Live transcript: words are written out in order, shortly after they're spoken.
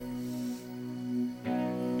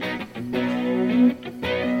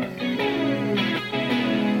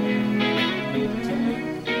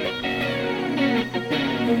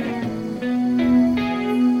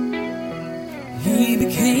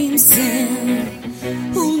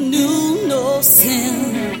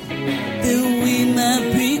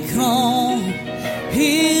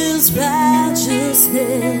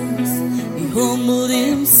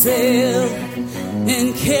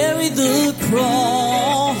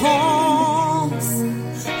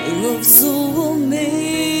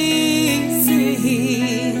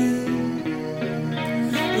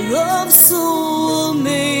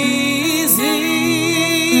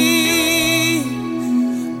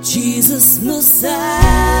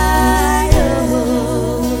Messiah,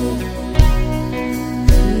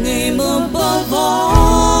 name above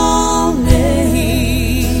all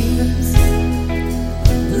names,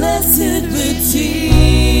 blessed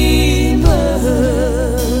Redeemer,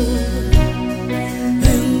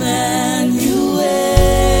 Emmanuel,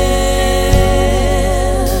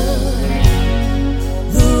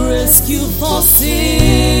 the rescue for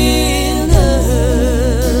sinners,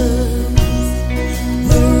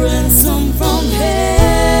 the ransom from heaven,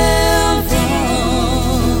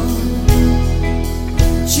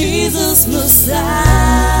 Jesus Messiah,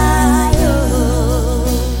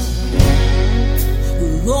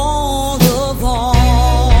 Lord of all.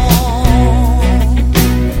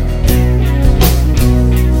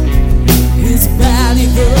 His body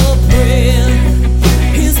the bread,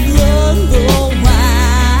 His blood the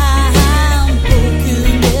wine,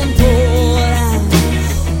 broken and poured out,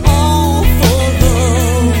 all for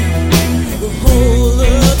love. The whole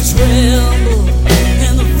earth trembled,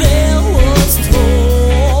 and the veil was torn.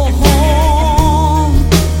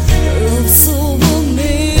 Love so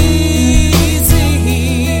amazing,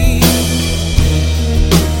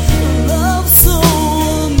 love so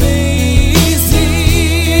amazing,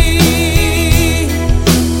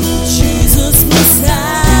 Jesus Messiah,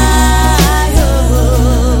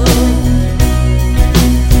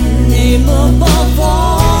 name above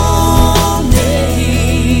all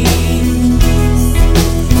names,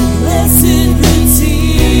 blessed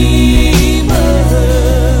Redeemer,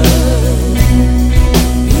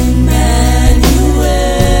 Emmanuel,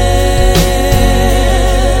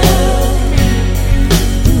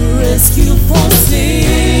 rescue for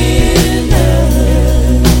sinners,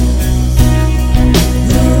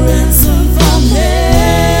 the ransom from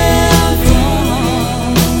heaven,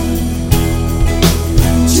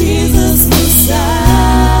 Jesus Messiah,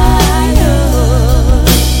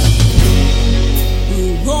 the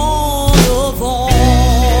Lord of all.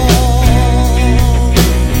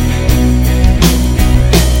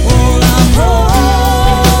 All our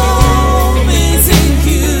hope is in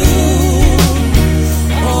you.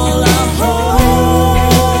 All our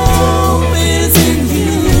hope is in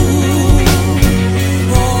you.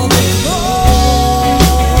 All the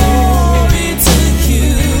glory to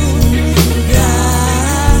you,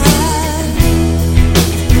 God,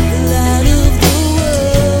 light of the world,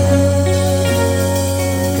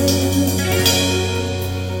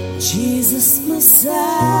 Jesus Messiah,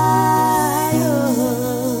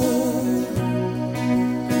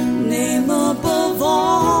 name above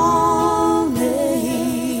all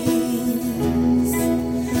names,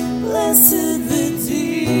 blessed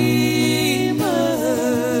Redeemer,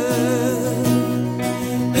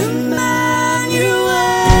 Emmanuel,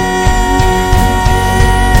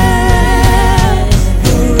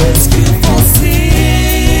 the rescue for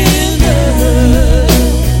sinners,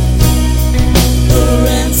 the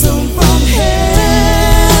ransom from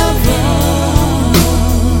heaven,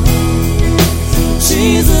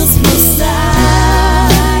 Jesus Messiah,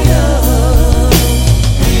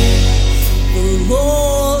 the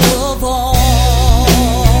Lord of all.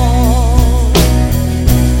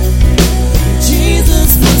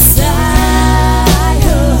 Jesus Messiah,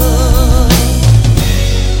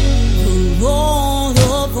 the Lord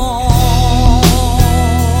of all.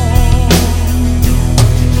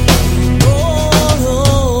 Lord of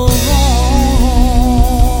all.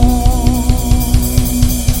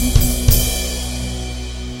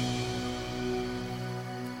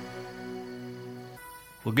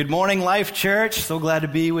 Well, good morning, Life Church. So glad to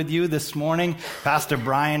be with you this morning. Pastor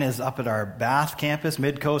Brian is up at our Bath campus,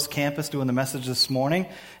 Midcoast campus, doing the message this morning.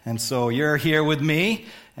 And so you're here with me.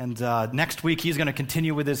 And next week, he's going to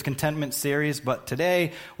continue with his contentment series. But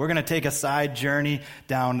today, we're going to take a side journey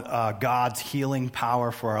down God's healing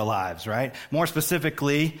power for our lives, right? More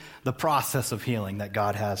specifically, the process of healing that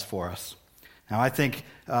God has for us. Now, I think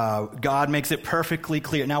God makes it perfectly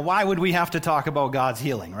clear. Now, why would we have to talk about God's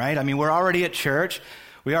healing, right? I mean, we're already at church.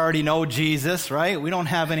 We already know Jesus, right? We don't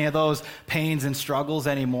have any of those pains and struggles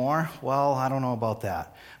anymore. Well, I don't know about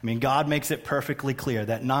that. I mean, God makes it perfectly clear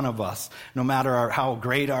that none of us, no matter how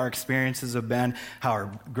great our experiences have been,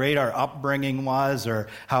 how great our upbringing was, or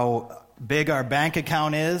how big our bank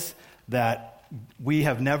account is, that we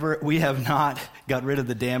have not got rid of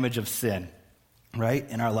the damage of sin, right,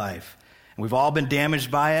 in our life. And we've all been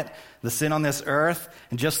damaged by it, the sin on this earth,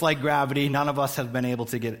 and just like gravity, none of us have been able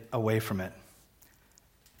to get away from it.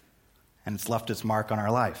 And it's left its mark on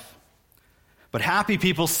our life. But happy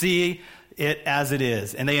people see it as it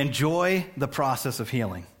is, and they enjoy the process of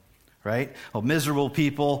healing, right? Well, miserable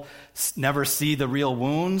people never see the real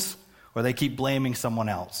wounds, or they keep blaming someone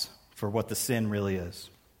else for what the sin really is.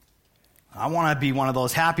 I want to be one of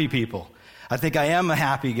those happy people. I think I am a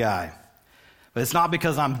happy guy. But it's not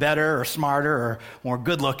because I'm better or smarter or more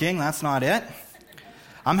good looking. That's not it.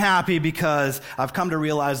 I'm happy because I've come to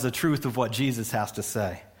realize the truth of what Jesus has to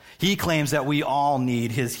say. He claims that we all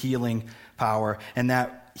need his healing power and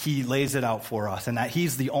that he lays it out for us and that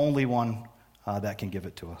he's the only one that can give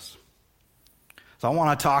it to us. So I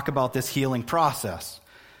want to talk about this healing process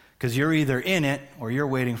because you're either in it or you're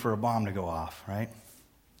waiting for a bomb to go off, right?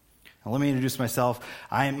 Now, let me introduce myself.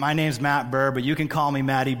 My name's Matt Burr, but you can call me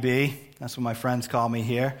Matty B. That's what my friends call me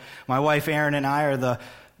here. My wife Erin and I are the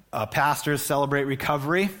pastors Celebrate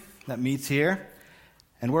Recovery that meets here.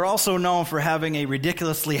 And we're also known for having a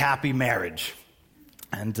ridiculously happy marriage.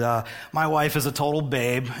 And my wife is a total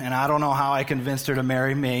babe, and I don't know how I convinced her to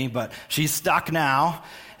marry me, but she's stuck now,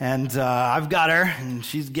 and I've got her, and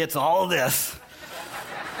she gets all of this.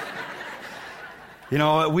 You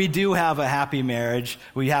know, we do have a happy marriage.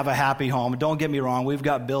 We have a happy home. Don't get me wrong. We've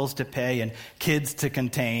got bills to pay and kids to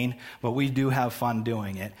contain, but we do have fun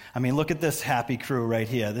doing it. I mean, look at this happy crew right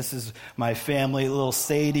here. This is my family, little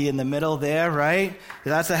Sadie in the middle there, right?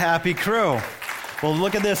 That's a happy crew. Well,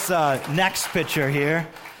 look at this next picture here.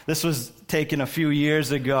 This was taken a few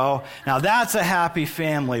years ago. Now, that's a happy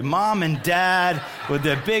family. Mom and dad with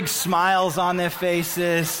their big smiles on their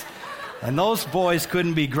faces. And those boys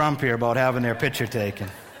couldn't be grumpier about having their picture taken.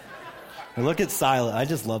 And look at Silas. I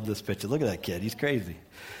just love this picture. Look at that kid. He's crazy.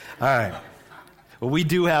 All right. Well, we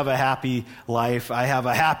do have a happy life. I have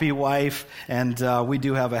a happy wife, and we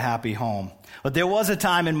do have a happy home. But there was a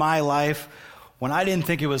time in my life when I didn't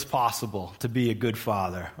think it was possible to be a good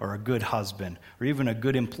father or a good husband or even a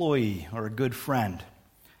good employee or a good friend.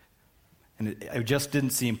 And it just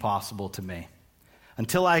didn't seem possible to me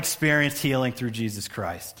until I experienced healing through Jesus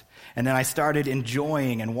Christ. And then I started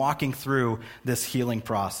enjoying and walking through this healing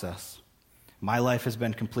process. My life has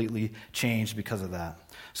been completely changed because of that.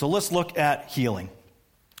 So let's look at healing,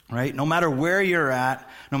 right? No matter where you're at,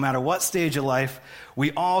 no matter what stage of life,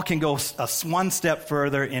 we all can go one step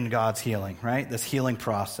further in God's healing, right? This healing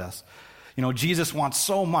process. You know, Jesus wants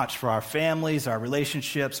so much for our families, our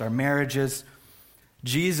relationships, our marriages.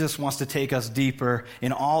 Jesus wants to take us deeper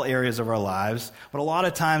in all areas of our lives, but a lot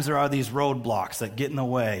of times there are these roadblocks that get in the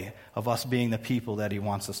way of us being the people that he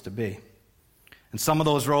wants us to be. And some of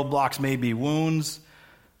those roadblocks may be wounds.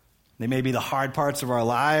 They may be the hard parts of our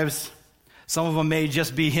lives. Some of them may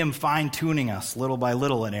just be him fine-tuning us little by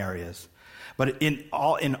little in areas. But in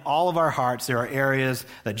all of our hearts, there are areas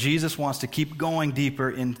that Jesus wants to keep going deeper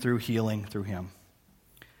in through healing through him.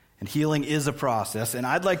 And healing is a process, and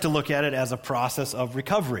I'd like to look at it as a process of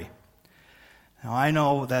recovery. Now, I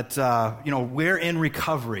know that, we're in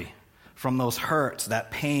recovery from those hurts,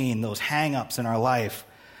 that pain, those hang-ups in our life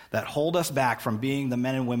that hold us back from being the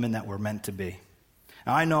men and women that we're meant to be.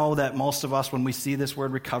 Now, I know that most of us, when we see this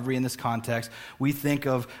word recovery in this context, we think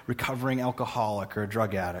of recovering alcoholic or a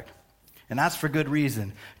drug addict. And that's for good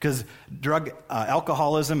reason, because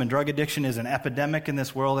alcoholism and drug addiction is an epidemic in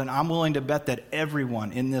this world, and I'm willing to bet that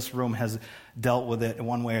everyone in this room has dealt with it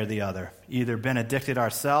one way or the other, either been addicted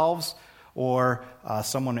ourselves or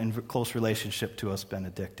someone in close relationship to us been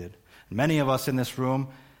addicted. Many of us in this room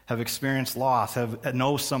have experienced loss,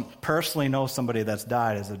 personally know somebody that's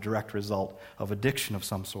died as a direct result of addiction of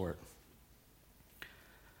some sort.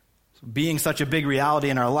 Being such a big reality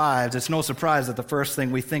in our lives, it's no surprise that the first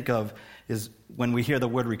thing we think of is when we hear the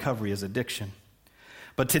word recovery is addiction.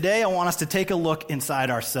 But today I want us to take a look inside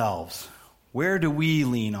ourselves. Where do we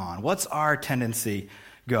lean on? What's our tendency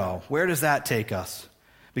go? Where does that take us?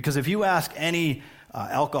 Because if you ask any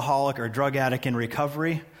alcoholic or drug addict in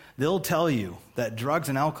recovery, they'll tell you that drugs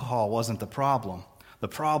and alcohol wasn't the problem. The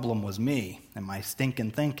problem was me and my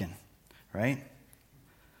stinking thinking, right?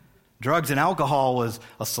 Drugs and alcohol was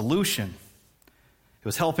a solution. It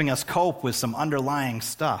was helping us cope with some underlying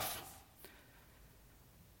stuff.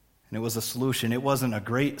 And it was a solution. It wasn't a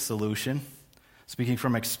great solution. Speaking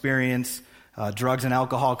from experience, drugs and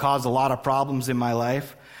alcohol caused a lot of problems in my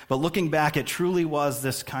life. But looking back, it truly was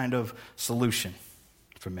this kind of solution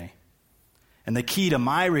for me. And the key to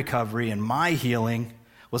my recovery and my healing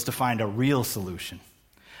was to find a real solution.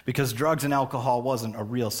 Because drugs and alcohol wasn't a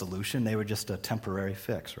real solution. They were just a temporary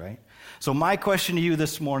fix, right? So my question to you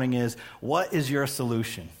this morning is, what is your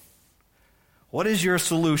solution? What is your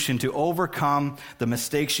solution to overcome the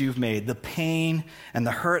mistakes you've made, the pain and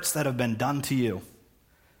the hurts that have been done to you,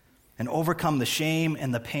 and overcome the shame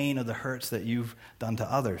and the pain of the hurts that you've done to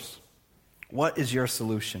others? What is your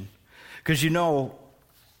solution? Because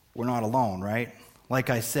we're not alone, right? Like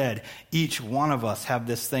I said, each one of us have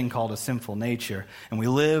this thing called a sinful nature, and we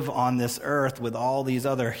live on this earth with all these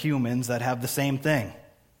other humans that have the same thing.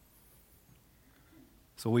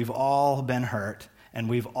 So we've all been hurt, and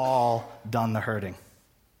we've all done the hurting.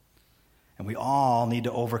 And we all need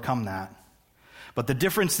to overcome that. But the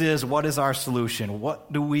difference is, what is our solution?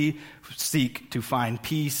 What do we seek to find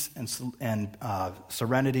peace and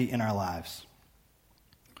serenity in our lives?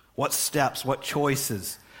 What steps, what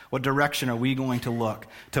choices, what direction are we going to look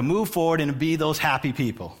to move forward and be those happy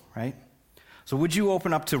people, right? So would you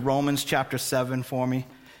open up to Romans chapter 7 for me?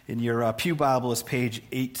 In your Pew Bible is page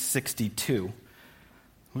 862.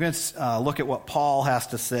 We're going to look at what Paul has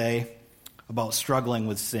to say about struggling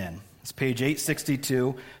with sin. It's page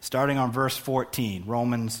 862, starting on verse 14,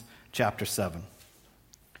 Romans chapter 7.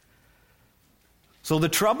 So the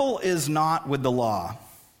trouble is not with the law,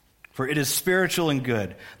 for it is spiritual and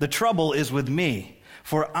good. The trouble is with me,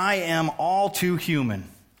 for I am all too human,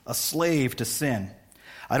 a slave to sin.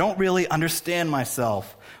 I don't really understand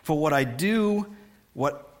myself, for what I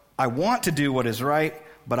want to do what is right,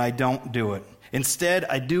 but I don't do it. Instead,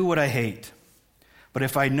 I do what I hate. But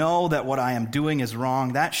if I know that what I am doing is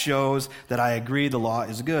wrong, that shows that I agree the law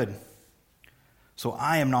is good. So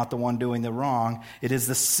I am not the one doing the wrong. It is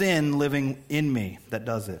the sin living in me that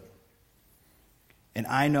does it. And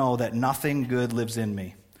I know that nothing good lives in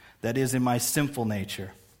me, that is in my sinful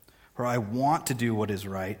nature. For I want to do what is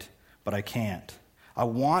right, but I can't. I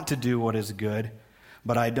want to do what is good,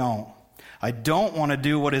 but I don't. I don't want to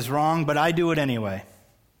do what is wrong, but I do it anyway.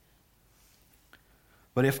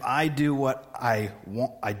 But if I do what I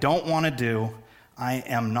don't want to do, I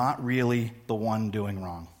am not really the one doing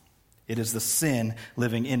wrong. It is the sin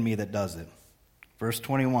living in me that does it. Verse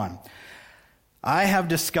 21. I have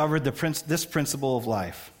discovered this principle of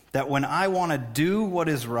life, that when I want to do what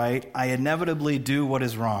is right, I inevitably do what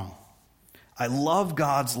is wrong. I love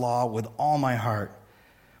God's law with all my heart,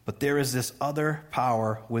 but there is this other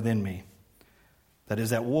power within me that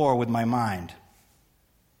is at war with my mind.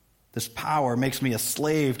 This power makes me a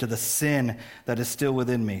slave to the sin that is still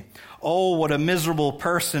within me. Oh, what a miserable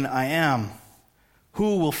person I am.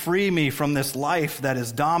 Who will free me from this life that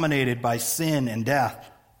is dominated by sin and death?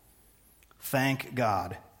 Thank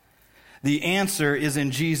God. The answer is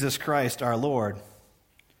in Jesus Christ our Lord.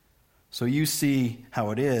 So you see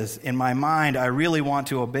how it is. In my mind, I really want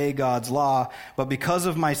to obey God's law, but because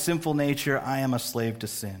of my sinful nature, I am a slave to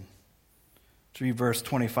sin. Read verse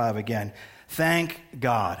 25 again. Thank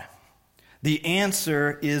God. The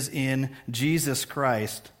answer is in Jesus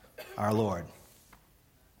Christ our Lord.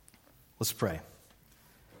 Let's pray.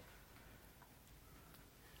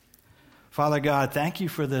 Father God, thank you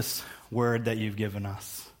for this word that you've given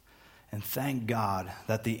us. And thank God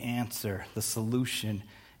that the answer, the solution,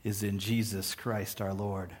 is in Jesus Christ our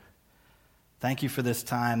Lord. Thank you for this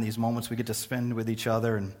time, these moments we get to spend with each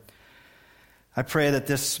other. And I pray that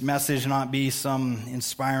this message not be some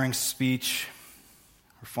inspiring speech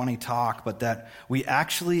or funny talk, but that we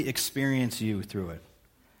actually experience you through it.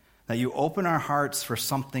 That you open our hearts for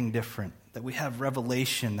something different, that we have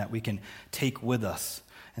revelation that we can take with us,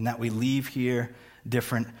 and that we leave here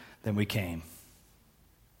different than we came.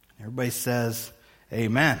 Everybody says,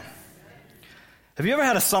 amen. Have you ever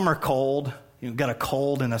had a summer cold? You got a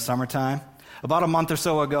cold in the summertime? About a month or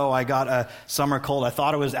so ago, I got a summer cold. I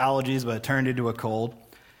thought it was allergies, but it turned into a cold.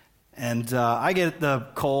 And I get the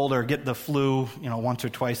cold or get the flu, once or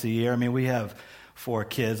twice a year. I mean, we have 4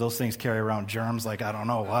 kids. Those things carry around germs like I don't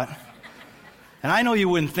know what. And I know you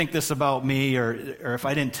wouldn't think this about me, or if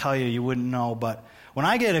I didn't tell you, you wouldn't know. But when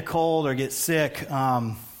I get a cold or get sick,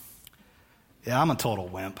 I'm a total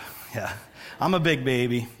wimp. Yeah, I'm a big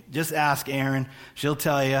baby. Just ask Erin. She'll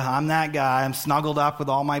tell you I'm that guy. I'm snuggled up with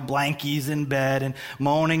all my blankies in bed and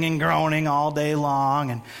moaning and groaning all day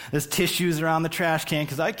long. And there's tissues around the trash can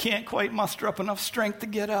because I can't quite muster up enough strength to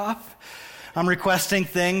get up. I'm requesting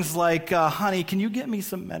things like, honey, can you get me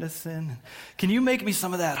some medicine? Can you make me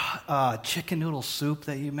some of that chicken noodle soup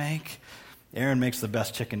that you make? Erin makes the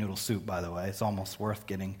best chicken noodle soup, by the way. It's almost worth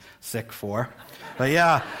getting sick for. But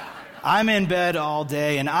yeah, I'm in bed all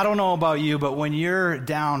day, and I don't know about you, but when you're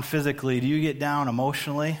down physically, do you get down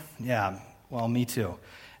emotionally? Yeah, well, me too.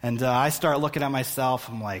 And I start looking at myself.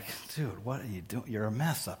 I'm like, dude, what are you doing? You're a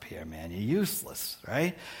mess up here, man. You're useless,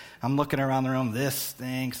 right? I'm looking around the room. This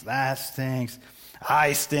stinks. That stinks.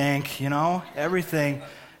 I stink, everything.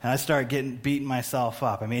 And I start beating myself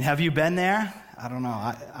up. I mean, have you been there? I don't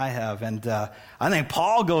know. I have. And I think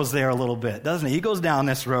Paul goes there a little bit, doesn't he? He goes down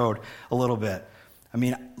this road a little bit. I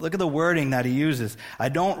mean, look at the wording that he uses. I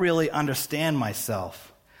don't really understand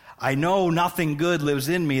myself. I know nothing good lives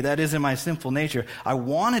in me, that is in my sinful nature. I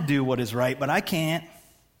want to do what is right, but I can't.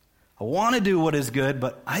 I want to do what is good,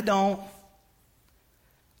 but I don't.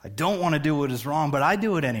 I don't want to do what is wrong, but I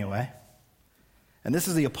do it anyway. And this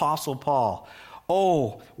is the Apostle Paul.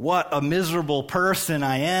 Oh, what a miserable person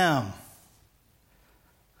I am.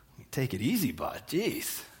 Take it easy, bud.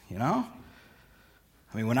 Jeez, you know?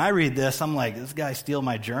 I mean, when I read this, I'm like, this guy steal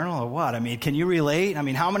my journal or what? I mean, can you relate? I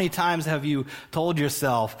mean, how many times have you told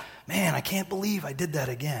yourself, man, I can't believe I did that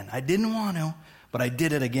again. I didn't want to, but I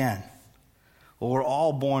did it again. Well, we're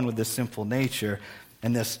all born with this sinful nature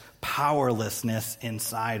and this powerlessness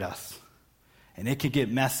inside us. And it can get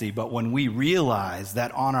messy, but when we realize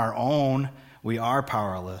that on our own we are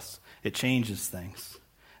powerless, it changes things.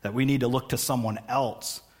 That we need to look to someone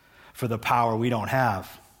else for the power we don't have.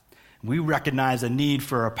 We recognize a need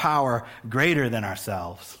for a power greater than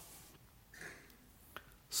ourselves.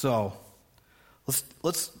 So,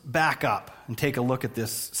 let's back up and take a look at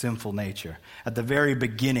this sinful nature, at the very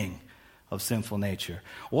beginning of sinful nature.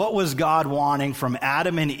 What was God wanting from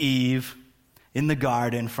Adam and Eve in the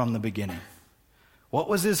garden from the beginning? What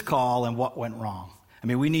was his call and what went wrong? I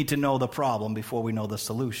mean, we need to know the problem before we know the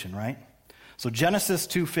solution, right? So Genesis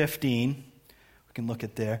 2:15, we can look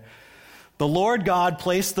at there. The Lord God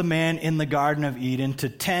placed the man in the Garden of Eden to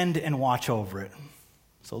tend and watch over it.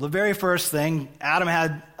 So the very first thing, Adam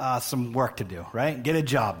had some work to do, right? Get a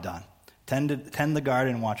job done. Tend the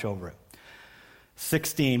garden and watch over it.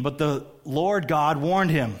 16, but the Lord God warned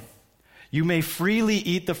him, you may freely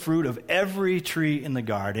eat the fruit of every tree in the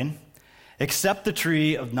garden, except the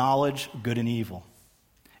tree of knowledge of good and evil.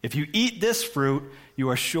 If you eat this fruit, you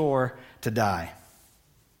are sure to die.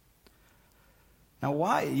 Now,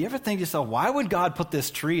 why? You ever think to yourself, why would God put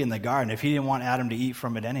this tree in the garden if he didn't want Adam to eat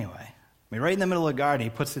from it anyway? I mean, right in the middle of the garden,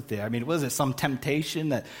 he puts it there. I mean, was it some temptation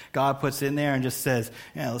that God puts in there and just says,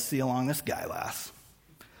 yeah, let's see how long this guy lasts?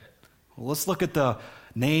 Well, let's look at the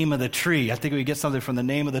name of the tree. I think we get something from the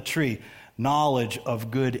name of the tree. Knowledge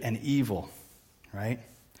of good and evil, right?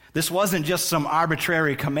 This wasn't just some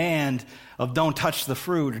arbitrary command of don't touch the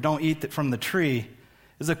fruit or don't eat from the tree.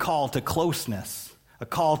 It's a call to closeness, a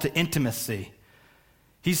call to intimacy.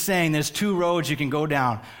 He's saying there's two roads you can go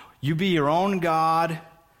down. You be your own God,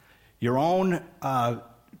 your own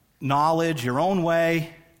knowledge, your own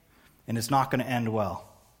way, and it's not going to end well.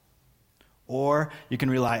 Or you can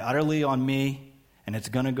rely utterly on me, and it's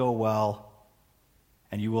going to go well,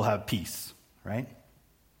 and you will have peace, right?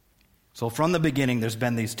 So from the beginning, there's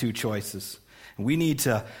been these two choices. And we need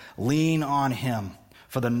to lean on him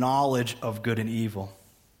for the knowledge of good and evil.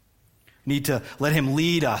 We need to let him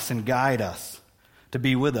lead us and guide us, to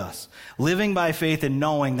be with us, living by faith and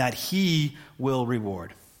knowing that he will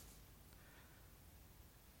reward.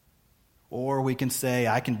 Or we can say,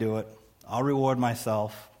 I can do it. I'll reward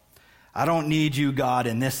myself. I don't need you, God,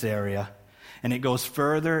 in this area. And it goes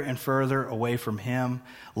further and further away from him,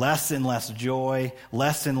 less and less joy,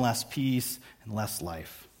 less and less peace, and less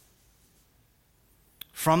life.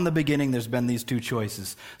 From the beginning, there's been these two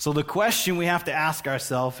choices. So the question we have to ask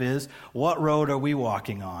ourselves is, what road are we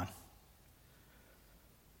walking on?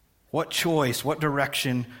 What choice, what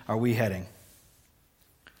direction are we heading?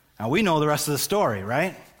 Now, we know the rest of the story,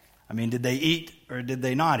 right? I mean, did they eat or did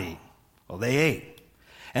they not eat? Well, they ate.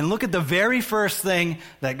 And look at the very first thing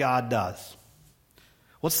that God does.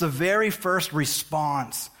 What's the very first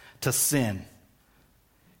response to sin?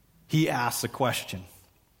 He asks a question.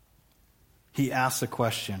 He asks a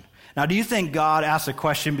question. Now, do you think God asks a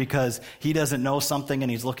question because he doesn't know something and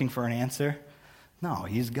he's looking for an answer? No,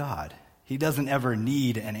 he's God. He doesn't ever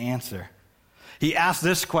need an answer. He asks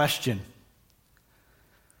this question: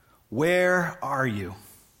 where are you?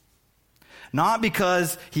 Not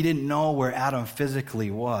because he didn't know where Adam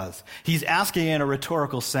physically was. He's asking in a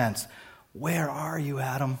rhetorical sense, where are you,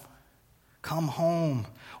 Adam? Come home.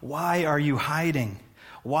 Why are you hiding?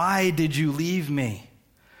 Why did you leave me?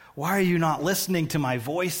 Why are you not listening to my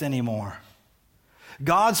voice anymore?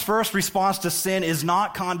 God's first response to sin is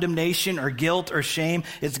not condemnation or guilt or shame.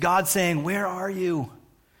 It's God saying, where are you?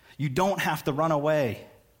 You don't have to run away.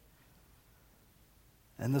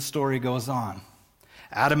 And the story goes on.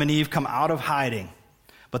 Adam and Eve come out of hiding,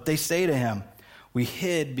 but they say to him, we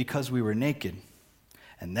hid because we were naked.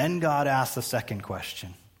 And then God asks the second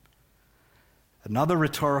question. Another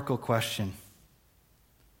rhetorical question.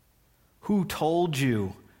 Who told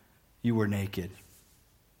you you were naked?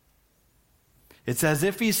 It's as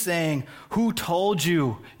if he's saying, who told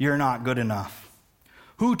you you're not good enough?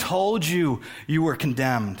 Who told you you were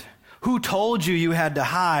condemned? Who told you you had to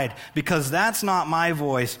hide? Because that's not my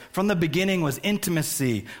voice. From the beginning was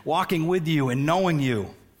intimacy, walking with you and knowing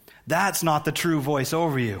you. That's not the true voice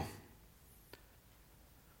over you.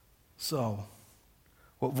 So,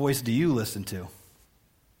 what voice do you listen to?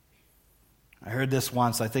 I heard this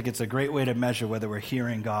once. I think it's a great way to measure whether we're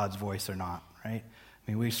hearing God's voice or not, right?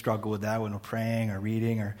 I mean, we struggle with that when we're praying or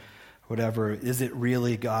reading or whatever, is it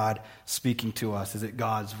really God speaking to us? Is it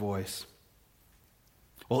God's voice?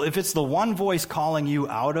 Well, if it's the one voice calling you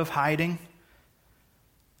out of hiding,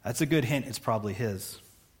 that's a good hint it's probably His.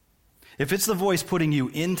 If it's the voice putting you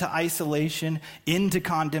into isolation, into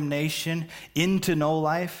condemnation, into no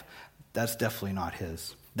life, that's definitely not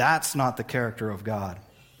His. That's not the character of God.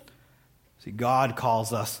 See, God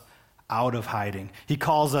calls us out of hiding. He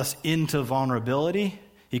calls us into vulnerability.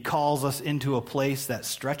 He calls us into a place that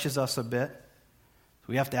stretches us a bit. So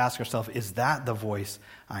we have to ask ourselves, is that the voice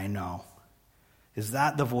I know? Is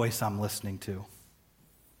that the voice I'm listening to?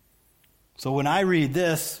 So when I read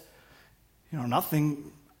this, not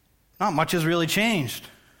much has really changed.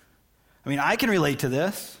 I mean, I can relate to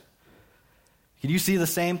this. Can you see the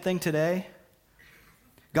same thing today?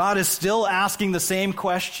 God is still asking the same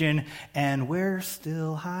question, and we're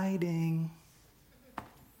still hiding.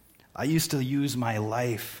 I used to use my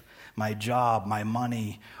life, my job, my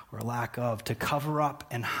money, or lack of, to cover up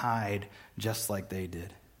and hide just like they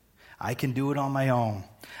did. I can do it on my own.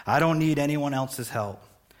 I don't need anyone else's help.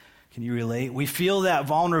 Can you relate? We feel that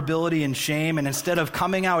vulnerability and shame, and instead of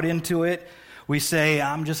coming out into it, we say,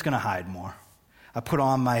 I'm just going to hide more. I put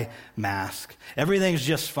on my mask. Everything's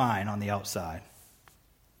just fine on the outside.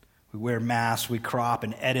 We wear masks, we crop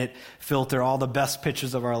and edit, filter all the best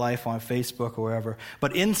pictures of our life on Facebook or wherever.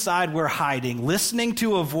 But inside we're hiding, listening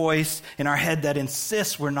to a voice in our head that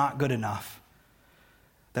insists we're not good enough,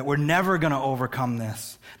 that we're never going to overcome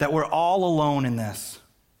this, that we're all alone in this.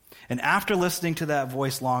 And after listening to that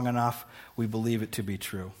voice long enough, we believe it to be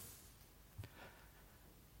true.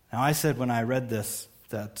 Now, I said when I read this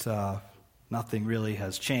that nothing really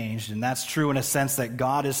has changed, and that's true in a sense that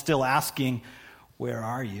God is still asking, where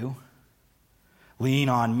are you? Lean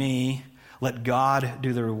on me. Let God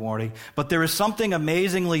do the rewarding. But there is something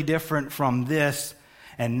amazingly different from this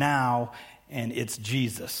and now, and it's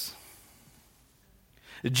Jesus.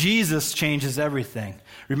 Jesus changes everything.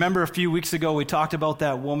 Remember a few weeks ago we talked about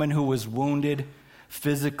that woman who was wounded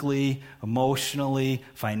physically, emotionally,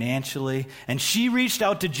 financially, and she reached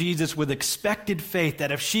out to Jesus with expected faith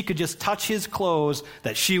that if she could just touch His clothes,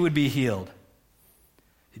 that she would be healed.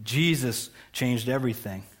 Jesus changed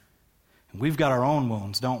everything. And we've got our own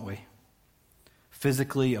wounds, don't we?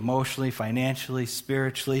 Physically, emotionally, financially,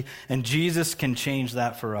 spiritually, and Jesus can change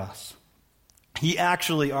that for us. He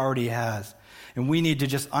actually already has. And we need to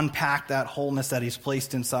just unpack that wholeness that He's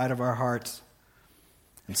placed inside of our hearts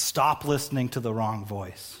and stop listening to the wrong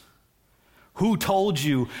voice. Who told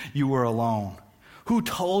you you were alone? Who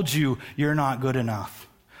told you you're not good enough?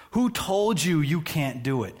 Who told you you can't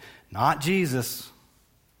do it? Not Jesus.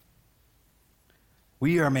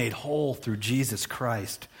 We are made whole through Jesus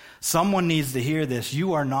Christ. Someone needs to hear this.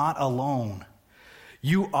 You are not alone.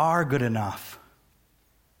 You are good enough.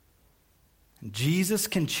 Jesus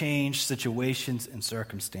can change situations and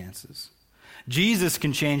circumstances. Jesus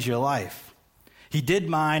can change your life. He did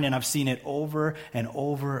mine, and I've seen it over and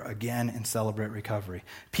over again in Celebrate Recovery.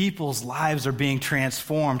 People's lives are being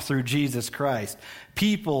transformed through Jesus Christ.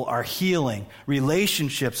 People are healing.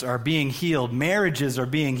 Relationships are being healed. Marriages are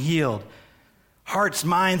being healed. Hearts,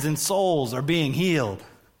 minds, and souls are being healed.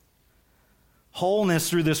 Wholeness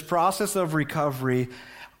through this process of recovery,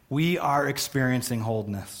 we are experiencing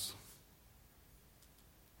wholeness.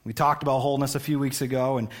 We talked about wholeness a few weeks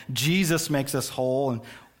ago, and Jesus makes us whole, and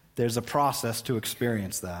there's a process to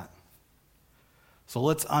experience that. So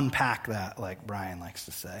let's unpack that, like Brian likes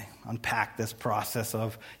to say. Unpack this process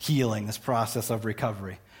of healing, this process of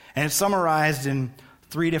recovery. And it's summarized in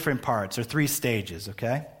 3 different parts, or 3 stages,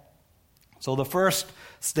 okay? So the first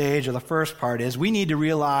stage, or the first part, is we need to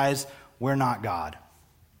realize we're not God.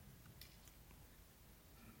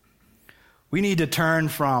 We need to turn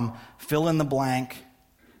from fill in the blank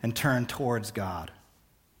and turn towards God.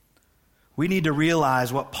 We need to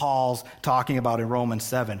realize what Paul's talking about in Romans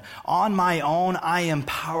 7. On my own, I am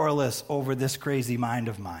powerless over this crazy mind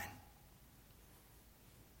of mine.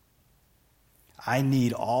 I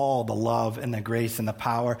need all the love and the grace and the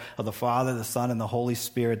power of the Father, the Son, and the Holy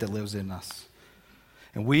Spirit that lives in us.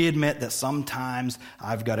 And we admit that sometimes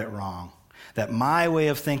I've got it wrong, that my way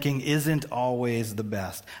of thinking isn't always the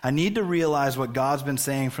best. I need to realize what God's been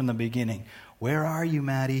saying from the beginning. Where are you,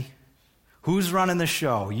 Maddie? Who's running the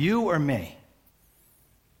show, you or me?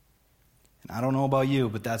 And I don't know about you,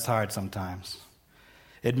 but that's hard sometimes.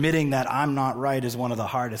 Admitting that I'm not right is one of the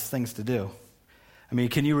hardest things to do. I mean,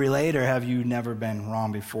 can you relate, or have you never been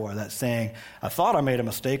wrong before? That saying, I thought I made a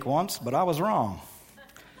mistake once, but I was wrong.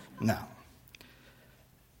 No.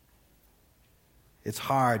 It's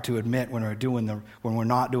hard to admit when we're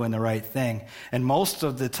not doing the right thing. And most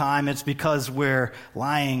of the time it's because we're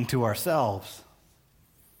lying to ourselves.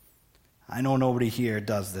 I know nobody here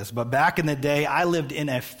does this, but back in the day, I lived in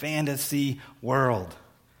a fantasy world.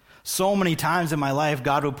 So many times in my life,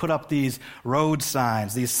 God would put up these road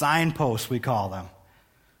signs, these signposts, we call them.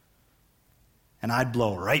 And I'd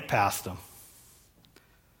blow right past them.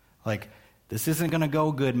 Like, this isn't going to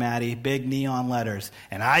go good, Maddie. Big neon letters.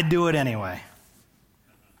 And I'd do it anyway.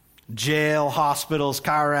 Jail, hospitals,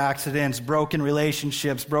 car accidents, broken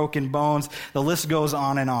relationships, broken bones. The list goes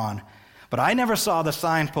on and on. But I never saw the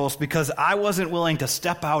signpost because I wasn't willing to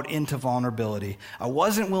step out into vulnerability. I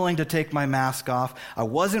wasn't willing to take my mask off. I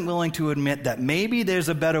wasn't willing to admit that maybe there's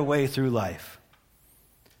a better way through life.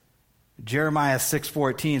 Jeremiah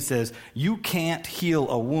 6:14 says, you can't heal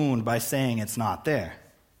a wound by saying it's not there.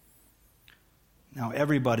 Now,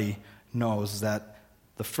 everybody knows that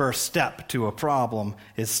the first step to a problem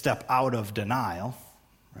is step out of denial,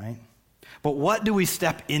 right? But what do we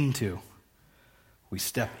step into? We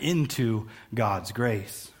step into God's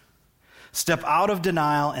grace. Step out of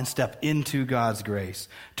denial and step into God's grace.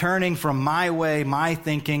 Turning from my way, my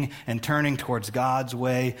thinking, and turning towards God's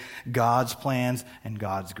way, God's plans, and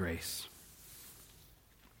God's grace.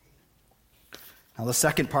 Now, the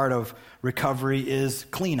second part of recovery is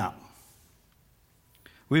cleanup.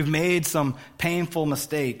 We've made some painful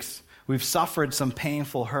mistakes. We've suffered some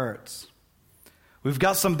painful hurts. We've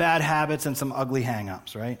got some bad habits and some ugly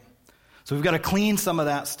hang-ups, right? So we've got to clean some of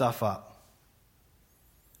that stuff up.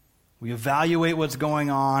 We evaluate what's going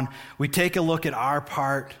on. We take a look at our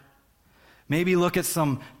part. Maybe look at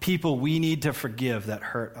some people we need to forgive that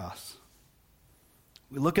hurt us.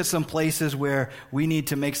 We look at some places where we need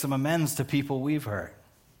to make some amends to people we've hurt.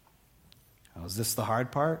 Oh, is this the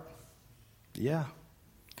hard part? Yeah.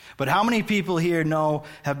 But how many people here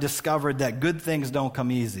have discovered that good things don't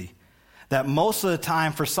come easy? That most of the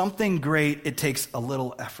time, for something great, it takes a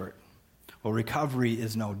little effort. Well, recovery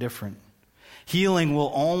is no different. Healing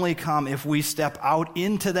will only come if we step out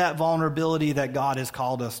into that vulnerability that God has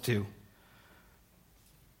called us to.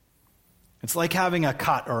 It's like having a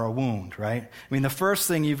cut or a wound, right? I mean, the first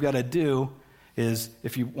thing you've got to do is,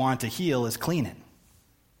 if you want to heal, is clean it.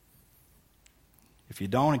 If you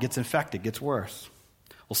don't, it gets infected, it gets worse.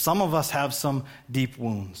 Well, some of us have some deep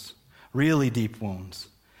wounds, really deep wounds.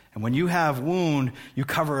 And when you have wound, you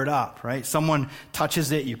cover it up, right? Someone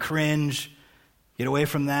touches it, you cringe, get away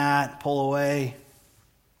from that, pull away.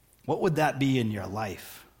 What would that be in your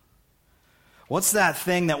life? What's that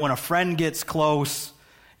thing that when a friend gets close,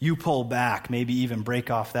 you pull back, maybe even break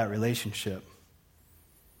off that relationship?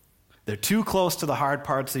 They're too close to the hard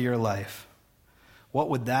parts of your life. What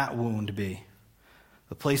would that wound be?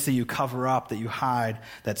 The place that you cover up, that you hide,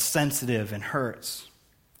 that's sensitive and hurts.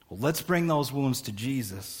 Well, let's bring those wounds to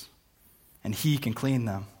Jesus, and He can clean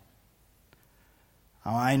them.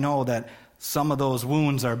 Now, I know that some of those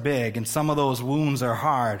wounds are big, and some of those wounds are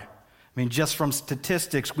hard. I mean, just from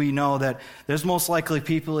statistics, we know that there's most likely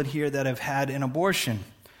people in here that have had an abortion,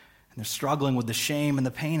 and they're struggling with the shame and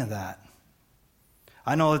the pain of that.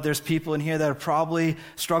 I know that there's people in here that have probably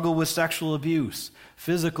struggled with sexual abuse,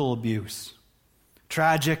 physical abuse,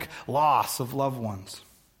 tragic loss of loved ones.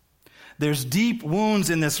 There's deep wounds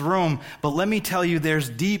in this room, but let me tell you, there's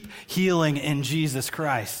deep healing in Jesus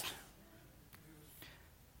Christ.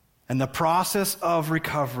 And the process of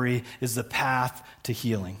recovery is the path to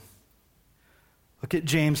healing. Look at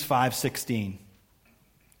James 5:16.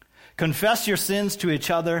 Confess your sins to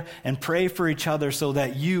each other and pray for each other so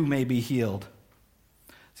that you may be healed.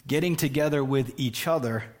 Getting together with each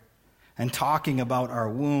other and talking about our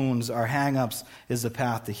wounds, our hang-ups, is the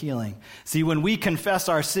path to healing. See, when we confess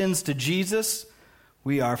our sins to Jesus,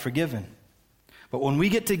 we are forgiven. But when we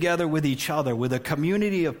get together with each other, with a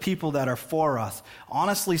community of people that are for us,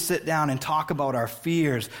 honestly sit down and talk about our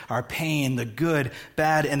fears, our pain, the good,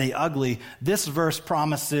 bad, and the ugly, this verse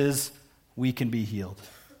promises we can be healed.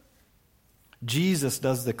 Jesus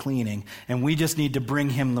does the cleaning, and we just need to bring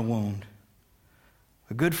Him the wound.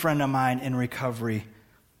 A good friend of mine in recovery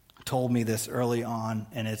told me this early on,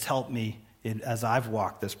 and it's helped me as I've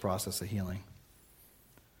walked this process of healing.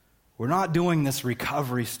 We're not doing this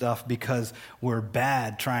recovery stuff because we're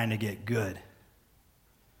bad trying to get good.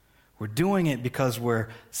 We're doing it because we're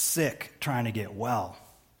sick trying to get well.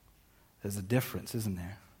 There's a difference, isn't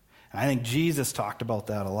there? And I think Jesus talked about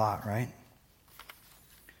that a lot, right?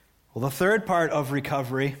 Well, the third part of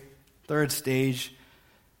recovery, third stage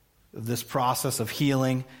of this process of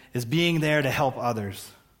healing, is being there to help others.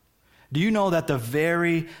 Do you know that the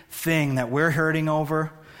very thing that we're hurting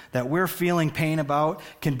over, that we're feeling pain about,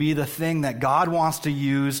 can be the thing that God wants to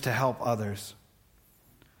use to help others?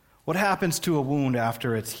 What happens to a wound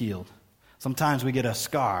after it's healed? Sometimes we get a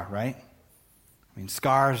scar, right? I mean,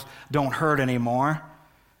 scars don't hurt anymore.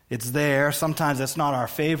 It's there. Sometimes it's not our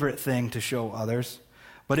favorite thing to show others,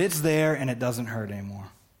 but it's there and it doesn't hurt anymore.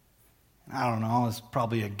 I don't know, it's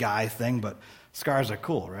probably a guy thing, but scars are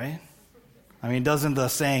cool, right? I mean, doesn't the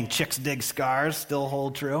saying, chicks dig scars, still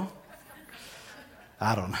hold true?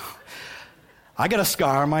 I don't know. I got a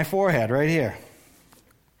scar on my forehead right here.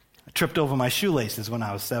 I tripped over my shoelaces when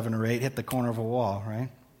I was 7 or 8, hit the corner of a wall, right?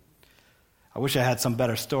 I wish I had some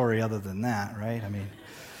better story other than that, right? I mean,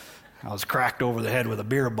 I was cracked over the head with a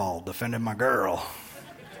beer ball defending my girl.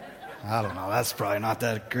 I don't know, that's probably not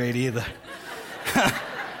that great either.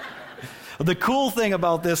 The cool thing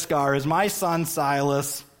about this scar is my son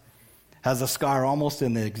Silas has a scar almost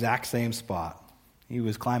in the exact same spot. He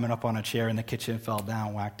was climbing up on a chair in the kitchen, fell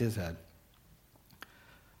down, whacked his head.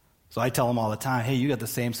 So I tell him all the time, hey, you got the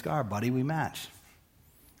same scar, buddy, we match.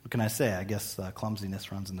 What can I say? I guess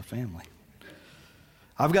clumsiness runs in the family.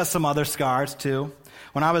 I've got some other scars too.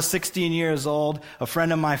 When I was 16 years old, a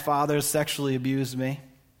friend of my father's sexually abused me.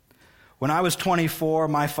 When I was 24,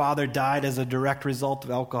 my father died as a direct result of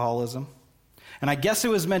alcoholism. And I guess it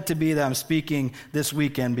was meant to be that I'm speaking this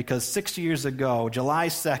weekend because 6 years ago, July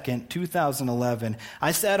 2nd, 2011,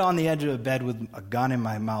 I sat on the edge of a bed with a gun in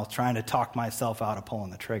my mouth trying to talk myself out of pulling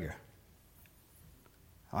the trigger.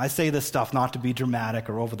 I say this stuff not to be dramatic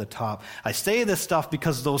or over the top. I say this stuff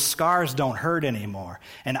because those scars don't hurt anymore.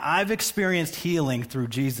 And I've experienced healing through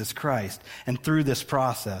Jesus Christ and through this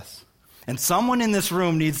process. And someone in this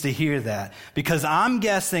room needs to hear that because I'm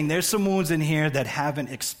guessing there's some wounds in here that haven't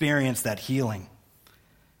experienced that healing.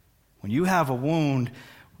 When you have a wound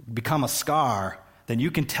become a scar, then you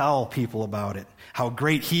can tell people about it, how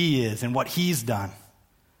great he is and what he's done.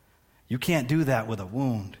 You can't do that with a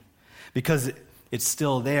wound because it's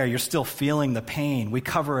still there. You're still feeling the pain. We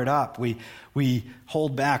cover it up. We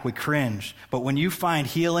hold back. We cringe. But when you find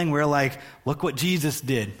healing, we're like, look what Jesus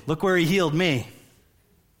did. Look where he healed me.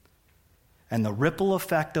 And the ripple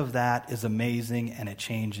effect of that is amazing, and it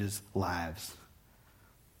changes lives.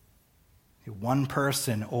 One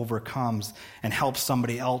person overcomes and helps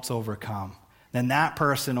somebody else overcome. Then that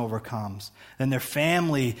person overcomes. Then their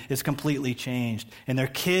family is completely changed, and their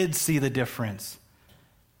kids see the difference.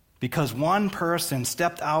 Because one person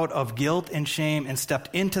stepped out of guilt and shame and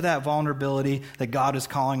stepped into that vulnerability that God is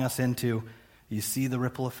calling us into. You see the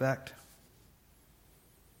ripple effect?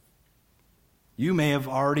 You may have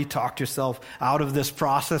already talked yourself out of this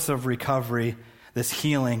process of recovery, this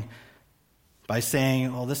healing, by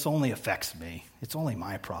saying, oh, this only affects me. It's only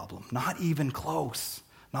my problem. Not even close.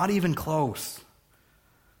 Not even close.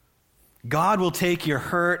 God will take your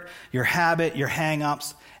hurt, your habit, your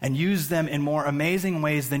hang-ups, and use them in more amazing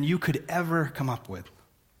ways than you could ever come up with.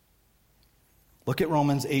 Look at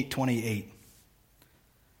Romans 8:28.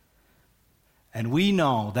 And we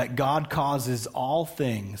know that God causes all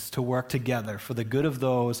things to work together for the good of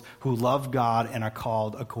those who love God and are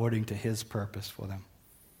called according to his purpose for them.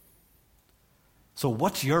 So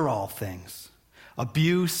what's your all things?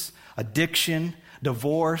 Abuse, addiction,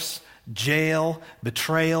 divorce, jail,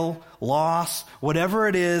 betrayal, loss, whatever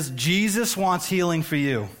it is, Jesus wants healing for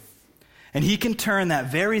you. And he can turn that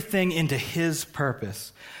very thing into his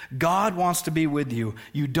purpose. God wants to be with you.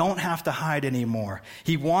 You don't have to hide anymore.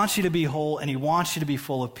 He wants you to be whole, and he wants you to be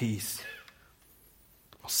full of peace.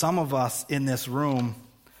 Some of us in this room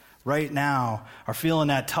right now are feeling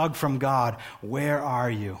that tug from God. Where are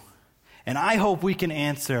you? And I hope we can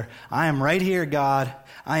answer, I am right here, God.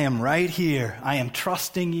 I am right here. I am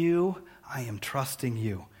trusting you. I am trusting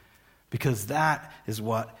you. Because that is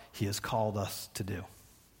what he has called us to do.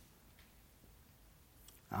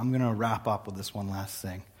 I'm going to wrap up with this one last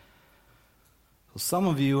thing. So some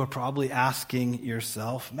of you are probably asking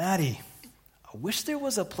yourself, Maddie, I wish there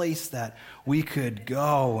was a place that we could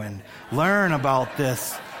go and learn about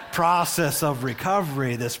this process of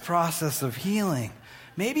recovery, this process of healing.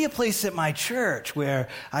 Maybe a place at my church where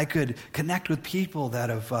I could connect with people that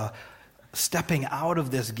have stepping out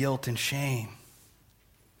of this guilt and shame.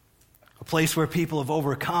 A place where people have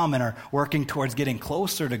overcome and are working towards getting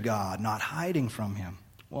closer to God, not hiding from him.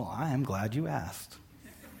 Well, I am glad you asked.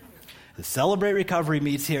 The Celebrate Recovery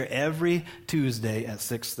meets here every Tuesday at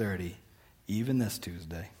 6:30, even this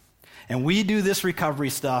Tuesday. And we do this recovery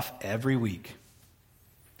stuff every week.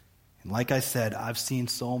 And like I said, I've seen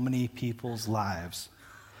so many people's lives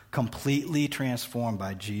completely transformed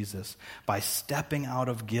by Jesus, by stepping out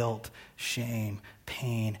of guilt, shame,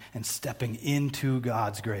 pain, and stepping into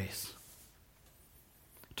God's grace.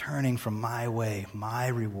 Turning from my way, my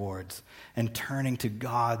rewards, and turning to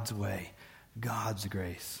God's way, God's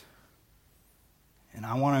grace. And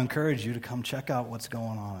I want to encourage you to come check out what's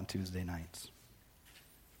going on Tuesday nights.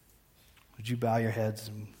 Would you bow your heads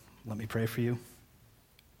and let me pray for you?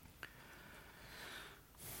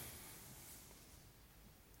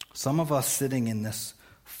 Some of us sitting in this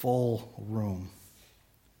full room,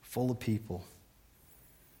 full of people,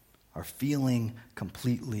 are feeling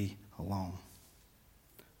completely alone,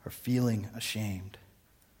 are feeling ashamed,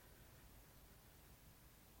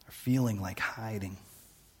 are feeling like hiding.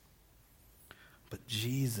 But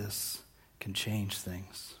Jesus can change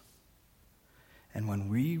things. And when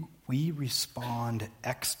we respond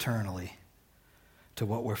externally to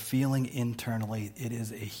what we're feeling internally, it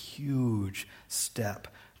is a huge step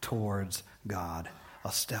towards God,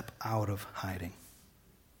 a step out of hiding.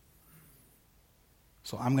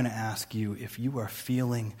 So I'm going to ask you, if you are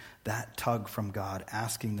feeling that tug from God,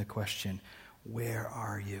 asking the question, where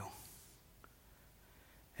are you?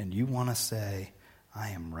 And you want to say, I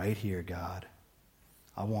am right here, God.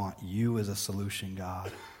 I want you as a solution,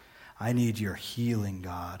 God. I need your healing,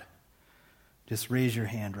 God. Just raise your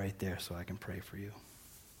hand right there so I can pray for you.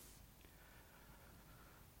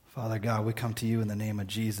 Father God, we come to you in the name of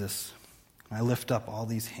Jesus. I lift up all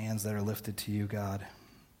these hands that are lifted to you, God.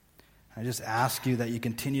 I just ask you that you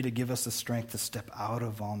continue to give us the strength to step out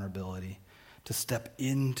of vulnerability, to step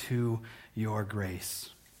into your grace.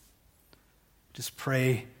 Just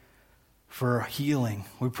pray for healing.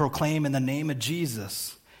 We proclaim in the name of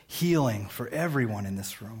Jesus healing for everyone in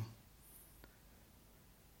this room.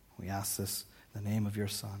 We ask this in the name of your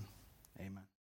Son. Amen.